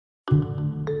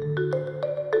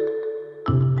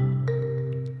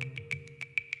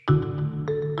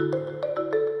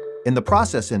In the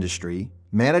process industry,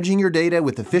 managing your data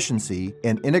with efficiency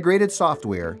and integrated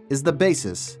software is the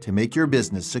basis to make your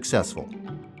business successful.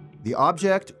 The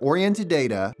object-oriented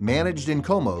data managed in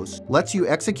COMOS lets you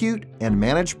execute and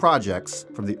manage projects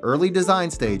from the early design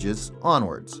stages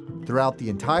onwards throughout the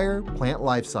entire plant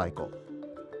lifecycle.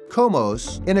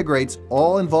 COMOS integrates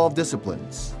all involved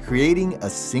disciplines, creating a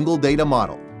single data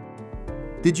model.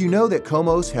 Did you know that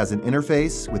COMOS has an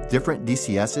interface with different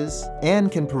DCSs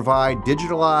and can provide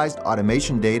digitalized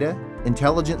automation data,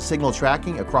 intelligent signal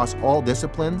tracking across all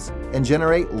disciplines, and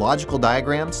generate logical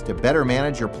diagrams to better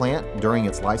manage your plant during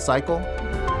its life cycle?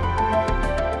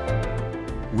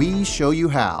 We show you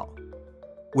how.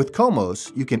 With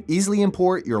COMOS, you can easily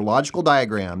import your logical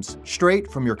diagrams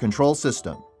straight from your control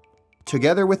system.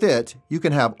 Together with it, you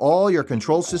can have all your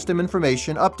control system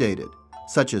information updated,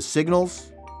 such as signals,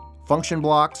 function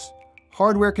blocks,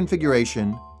 hardware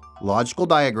configuration, logical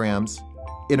diagrams,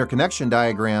 interconnection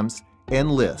diagrams,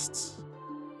 and lists.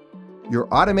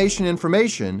 Your automation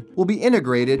information will be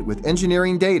integrated with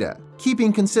engineering data,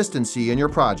 keeping consistency in your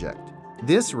project.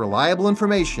 This reliable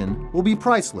information will be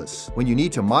priceless when you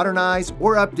need to modernize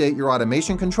or update your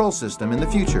automation control system in the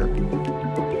future.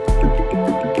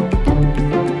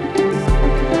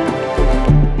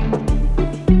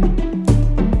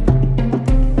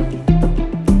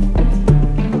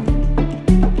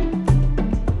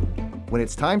 When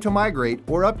it's time to migrate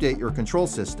or update your control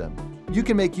system, you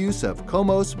can make use of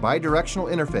COMOS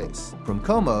bidirectional interface from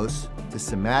COMOS to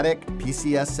SIMATIC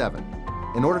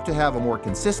PCS7 in order to have a more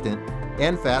consistent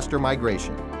and faster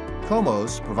migration.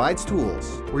 COMOS provides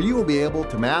tools where you will be able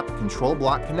to map control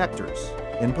block connectors,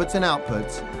 inputs and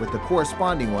outputs with the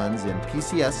corresponding ones in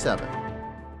PCS7.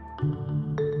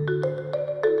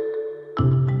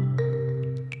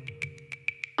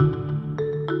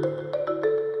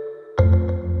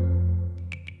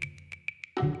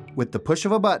 With the push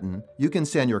of a button, you can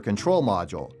send your control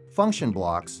module, function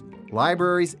blocks,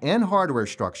 libraries, and hardware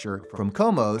structure from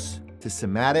COMOS to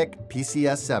SIMATIC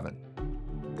PCS7.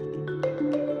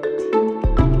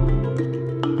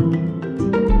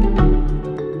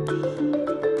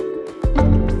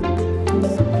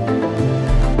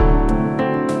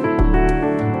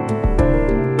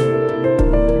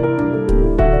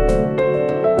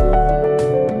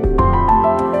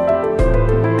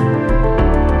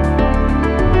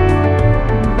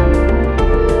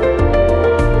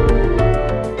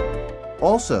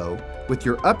 Also, with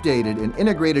your updated and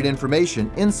integrated information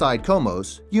inside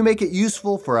COMOS, you make it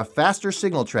useful for a faster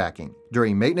signal tracking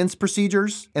during maintenance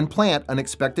procedures and plant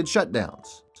unexpected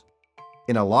shutdowns.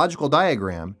 In a logical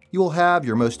diagram, you will have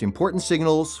your most important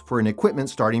signals for an equipment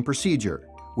starting procedure,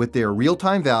 with their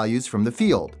real-time values from the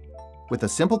field. With a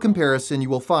simple comparison, you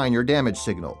will find your damage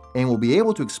signal and will be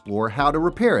able to explore how to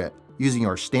repair it using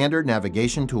our standard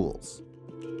navigation tools.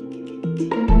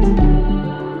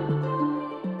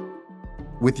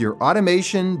 With your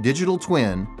automation digital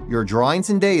twin, your drawings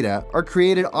and data are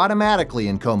created automatically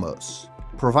in COMOS,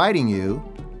 providing you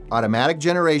automatic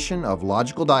generation of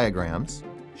logical diagrams,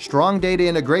 strong data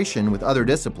integration with other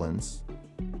disciplines,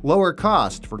 lower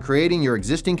cost for creating your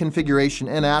existing configuration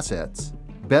and assets,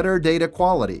 better data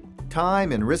quality,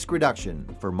 time and risk reduction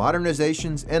for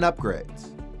modernizations and upgrades.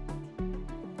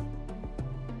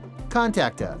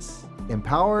 Contact us.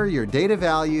 Empower your data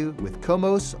value with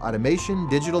COMOS Automation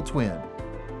Digital Twin.